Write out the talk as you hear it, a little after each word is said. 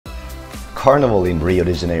Carnival in Rio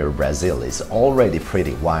de Janeiro, Brazil is already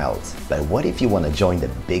pretty wild, but what if you want to join the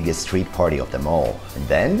biggest street party of them all? And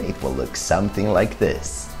then it will look something like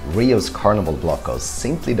this. Rio's Carnival blocos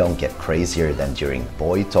simply don't get crazier than during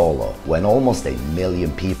Boi Tolo, when almost 1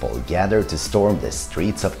 million people gather to storm the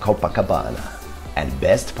streets of Copacabana. And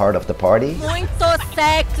best part of the party? Muito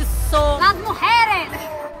sexo! Las mujeres!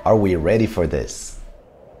 Are we ready for this?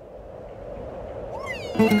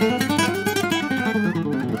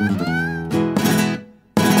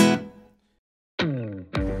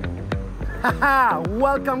 Haha!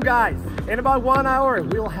 Welcome guys! In about 1 hour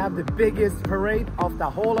we'll have the biggest parade of the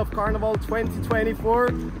whole of Carnival 2024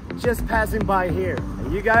 just passing by here.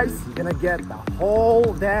 And you guys, you're gonna get the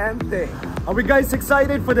whole damn thing. Are we guys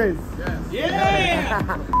excited for this? Yes!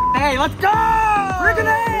 Yeah! Hey, let's go! Freaking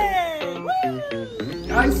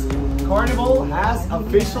guys, Carnival has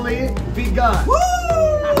officially begun! Woo!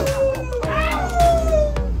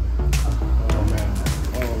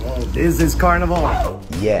 This is Carnival.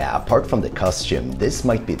 Yeah, apart from the costume, this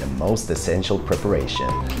might be the most essential preparation.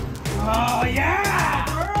 Oh yeah!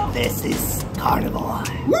 This is Carnival.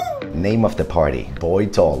 Name of the party, Boi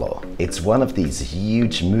Tolo. It's one of these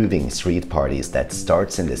huge moving street parties that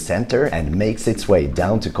starts in the center and makes its way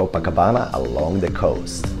down to Copacabana along the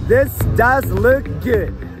coast. This does look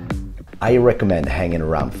good. I recommend hanging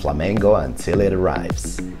around Flamengo until it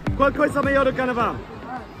arrives. Qual coisa melhor do Carnaval?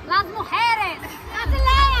 Las mujeres!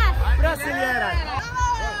 Brasileiras! Brasileira!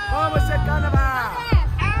 Vamos ser Carnaval!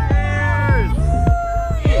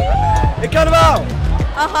 E Carnaval!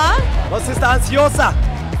 Aham! Você está ansiosa?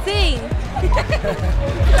 Sim!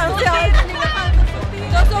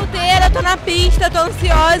 Tô solteira, tô na pista, tô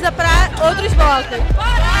ansiosa pra outros blocos.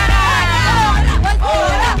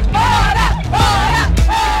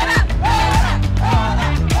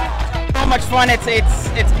 So much fun!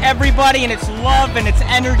 It's everybody, and it's love, and it's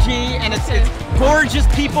energy, and it's gorgeous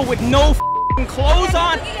people with no clothes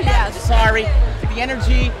on. Yes. Sorry, the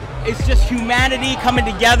energy is just humanity coming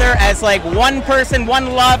together as like one person,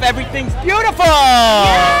 one love. Everything's beautiful.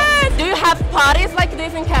 Yes. Do you have parties like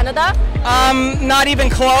this in Canada? Not even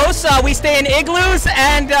close. We stay in igloos,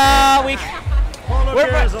 and we're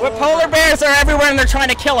polar bears are everywhere, and they're trying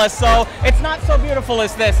to kill us. So it's not so beautiful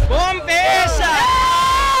as this. Boom, fish!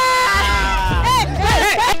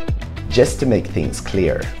 Just to make things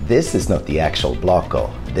clear, this is not the actual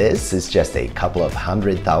Bloco. This is just a couple of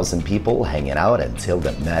 100,000 people hanging out until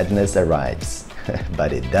the madness arrives.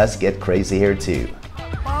 But it does get crazy here too.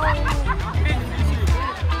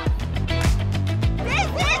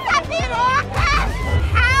 This is a piroca!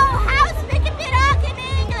 How speak piroca in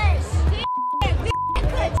English? This is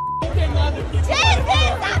a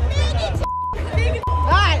big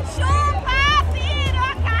chupa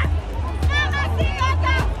piroca!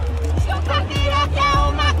 Chupa piroca é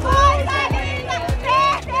uma coisa linda!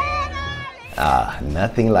 Ah,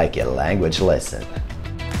 nothing like a language lesson.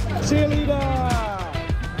 Cheerleader!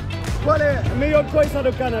 Qual é a melhor coisa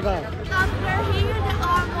do Carnaval? After here, there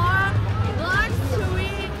are more blood,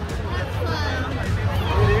 sweet, and fun.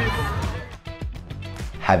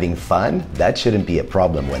 Having fun? That shouldn't be a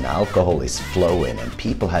problem when alcohol is flowing and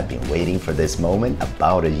people have been waiting for this moment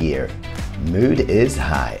about a year. Mood is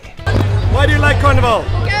high. Why do you like Carnival?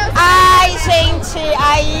 Ai, gente,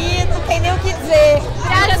 aí não tem nem o que dizer.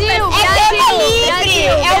 Brasil! É tema livre,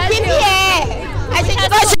 é o que vier. A gente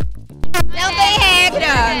gosta. Não tem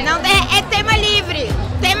regra, não tem, é tema livre,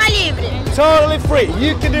 tema livre. Totally free.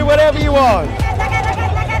 You can do whatever you want.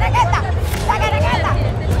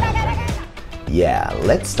 Yeah,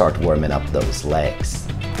 let's start warming up those legs.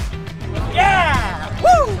 Yeah!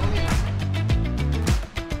 Woo!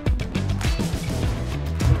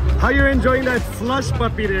 How you enjoying that slush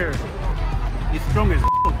puppy there? It's strong as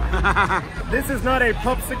This is not a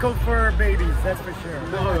popsicle for babies, that's for sure.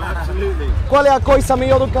 No, absolutely. Qual é a coisa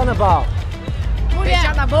melhor do Carnaval?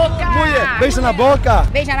 Beija na boca. Mulher, beija na boca.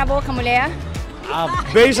 Beija na boca, mulher.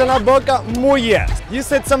 Beija na boca, mulher. You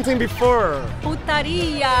said something before.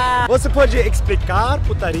 Putaria! Você pode explicar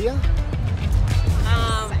putaria?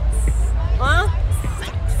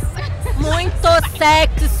 Muito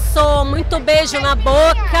sexo, muito beijo na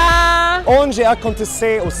boca. Onde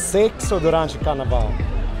aconteceu o sexo durante o Carnaval?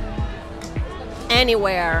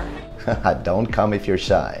 Anywhere. Don't come if you're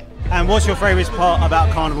shy. And what's your favourite part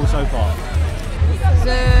about Carnival so far?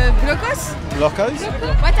 The blocos? Blocos?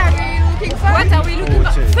 What are we looking for? What are we looking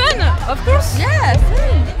for? Fun, of course. Yes.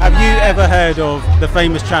 Have you ever heard of the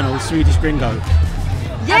famous channel Swedish Gringo?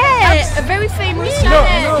 Yes, a very famous channel.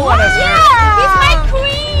 No one has heard. It's my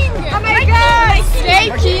queen. Oh my God.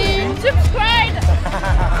 Shaking. Subscribe.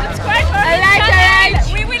 Subscribe for our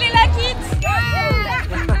channel. We really like it.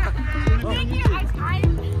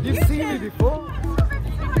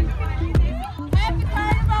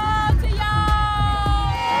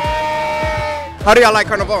 How do y'all like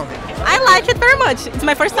Carnaval? I like it very much. It's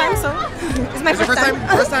my first time, so it's my first time.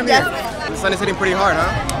 First time here? The sun is hitting pretty hard, huh?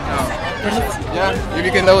 Oh. Yeah, if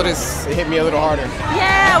you can notice, it hit me a little harder.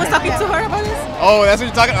 Yeah, I was talking to her about this. Oh, that's what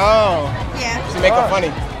you're talking? Oh. Yeah. She make it funny.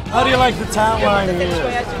 How do you like the town line here? Is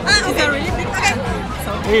that really big?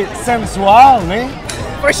 Okay. It's sensual, me.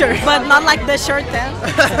 For sure, but not like the shirt then.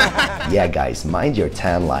 Yeah, guys, mind your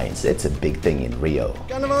tan lines. It's a big thing in Rio.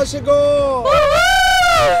 Carnaval chegou!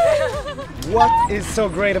 What is so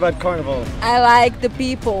great about Carnival? I like the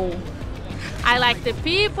people. I like the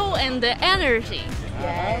people and the energy.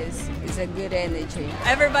 Yes, it's a good energy.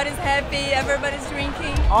 Everybody's happy, everybody's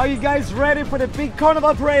drinking. Are you guys ready for the big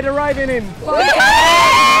Carnival parade arriving in?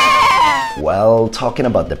 Well, talking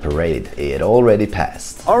about the parade, it already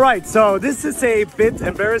passed. Alright, so this is a bit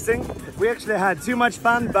embarrassing. We actually had too much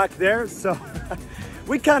fun back there, so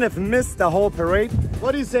we kind of missed the whole parade.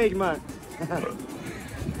 What do you say, man?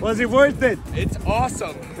 Was it worth it? It's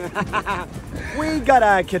awesome. We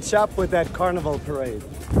gotta catch up with that Carnival parade.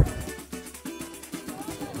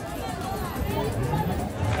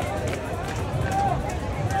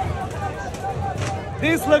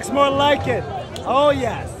 This looks more like it. Oh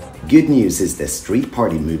yes. Good news is the street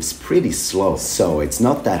party moves pretty slow, so it's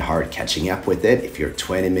not that hard catching up with it if you're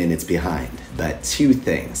 20 minutes behind. But two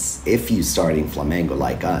things. If you start in Flamengo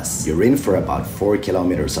like us, you're in for about 4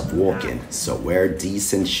 kilometers of walking, so wear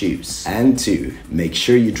decent shoes. And two, make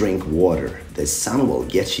sure you drink water. The sun will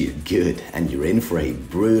get you good and you're in for a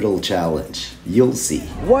brutal challenge. You'll see.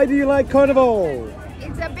 Why do you like Carnival?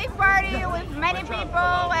 It's a big party with many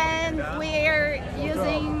people and we're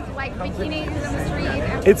using like bikinis on the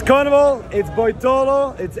street. It's Carnival, it's Boi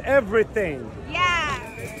Tolo, it's everything. Yeah.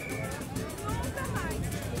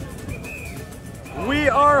 We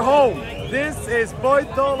are home. This is Boi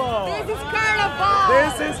Tolo. This is Carnival.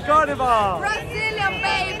 This is Carnival. Brazilian,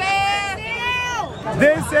 baby.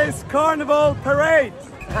 This is Carnival Parade.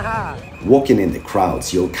 Walking in the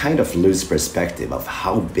crowds, you'll kind of lose perspective of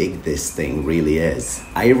how big this thing really is.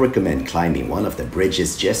 I recommend climbing one of the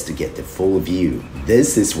bridges just to get the full view.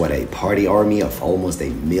 This is what a party army of almost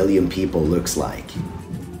 1 million people looks like.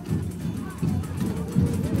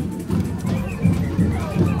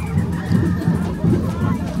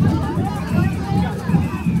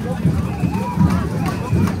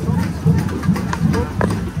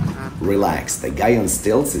 Relax, the guy on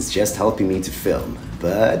stilts is just helping me to film,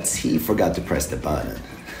 but he forgot to press the button.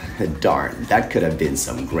 Darn, that could have been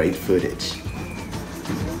some great footage.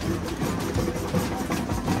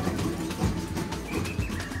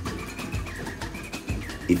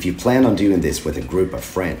 If you plan on doing this with a group of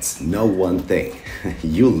friends, know one thing,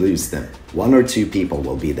 you'll lose them. 1 or 2 people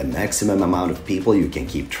will be the maximum amount of people you can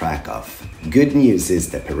keep track of. Good news is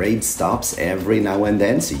the parade stops every now and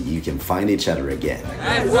then so you can find each other again.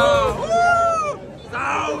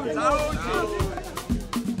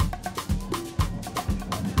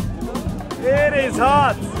 It is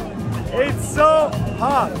hot. It's so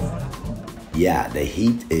hot. Yeah, the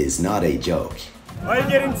heat is not a joke. Are you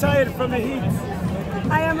getting tired from the heat?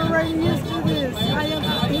 I am already used to this. I am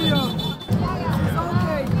a hero. It's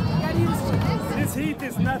okay. Get used to this. This heat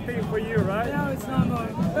is nothing for you, right? No, it's not more.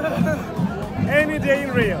 Any day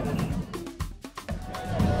in Rio.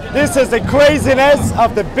 This is the craziness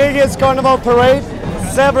of the biggest Carnival parade.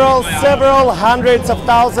 Several hundreds of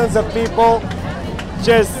thousands of people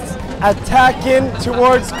just attacking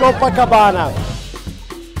towards Copacabana.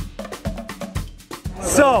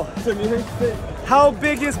 So, how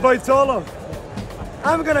big is Boi Tolo?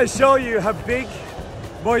 I'm gonna show you how big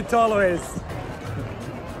Boi Tolo is.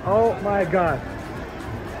 Oh my God.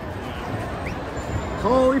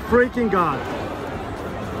 Holy freaking God.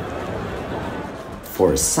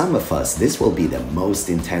 For some of us, this will be the most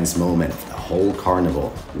intense moment of the whole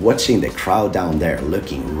carnival. Watching the crowd down there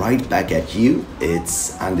looking right back at you,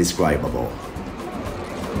 it's indescribable.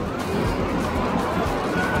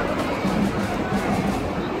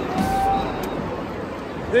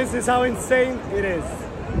 This is how insane it is.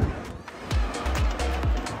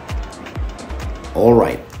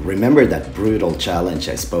 Alright, remember that brutal challenge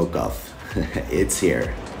I spoke of? It's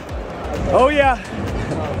here. Oh yeah,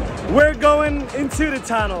 we're going into the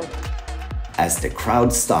tunnel. As the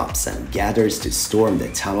crowd stops and gathers to storm the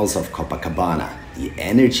tunnels of Copacabana, the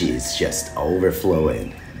energy is just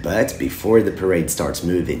overflowing. But before the parade starts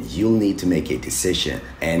moving, you'll need to make a decision,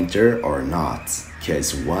 enter or not.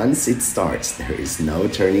 Cause once it starts, there is no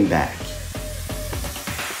turning back.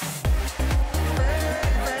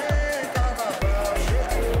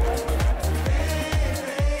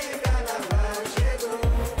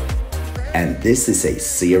 And this is a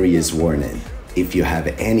serious warning. If you have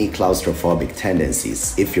any claustrophobic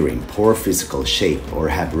tendencies, if you're in poor physical shape or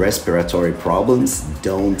have respiratory problems,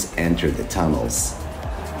 don't enter the tunnels.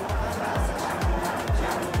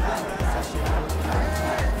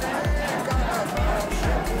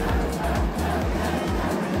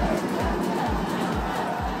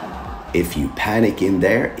 If you panic in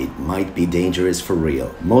there, it might be dangerous for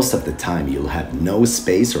real. Most of the time you'll have no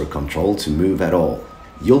space or control to move at all.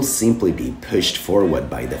 You'll simply be pushed forward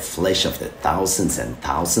by the flesh of the thousands and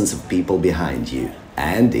thousands of people behind you.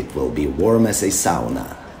 And it will be warm as a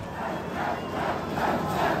sauna.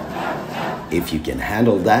 If you can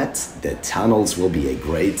handle that, the tunnels will be a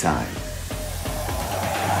great time.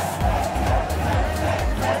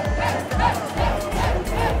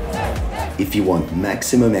 If you want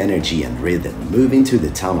maximum energy and rhythm, move into the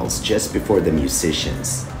tunnels just before the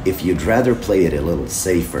musicians. If you'd rather play it a little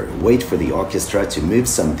safer, wait for the orchestra to move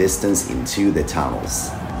some distance into the tunnels.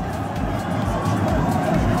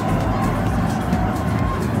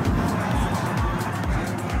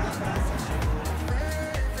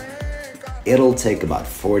 It'll take about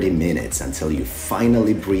 40 minutes until you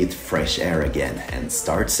finally breathe fresh air again and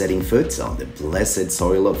start setting foot on the blessed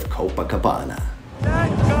soil of Copacabana.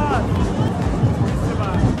 Thank God!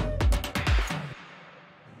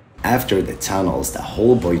 After the tunnels, the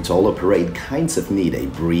whole Boi Tolo parade kinds of need a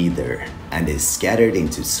breather and is scattered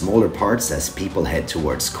into smaller parts as people head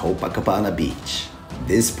towards Copacabana beach.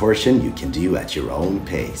 This portion you can do at your own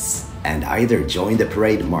pace and either join the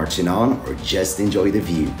parade marching on or just enjoy the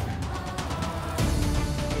view.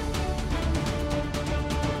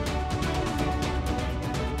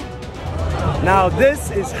 Now this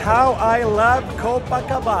is how I love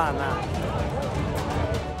Copacabana.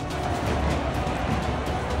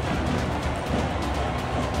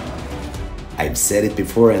 I've said it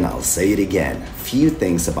before and I'll say it again. Few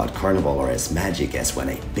things about Carnival are as magic as when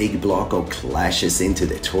a big Bloco clashes into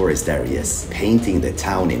the tourist areas, painting the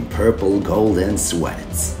town in purple, gold and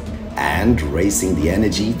sweats, and raising the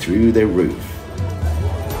energy through the roof.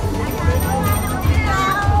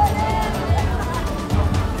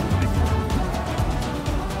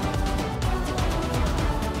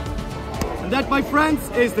 And that, my friends,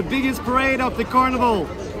 is the biggest parade of the Carnival.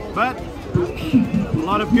 But a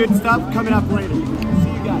lot of good stuff coming up later.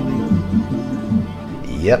 See you guys.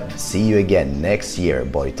 Yep, see you again next year,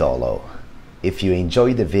 Boi Tolo. If you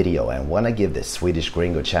enjoyed the video and want to give the Swedish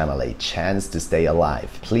Gringo channel a chance to stay alive,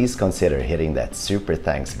 please consider hitting that super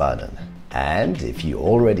thanks button. And if you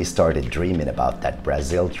already started dreaming about that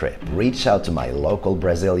Brazil trip, reach out to my local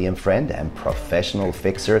Brazilian friend and professional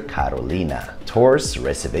fixer Carolina. Tours,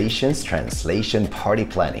 reservations, translation, party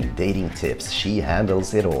planning, dating tips, she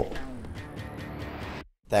handles it all.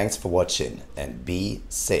 Thanks for watching and be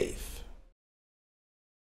safe.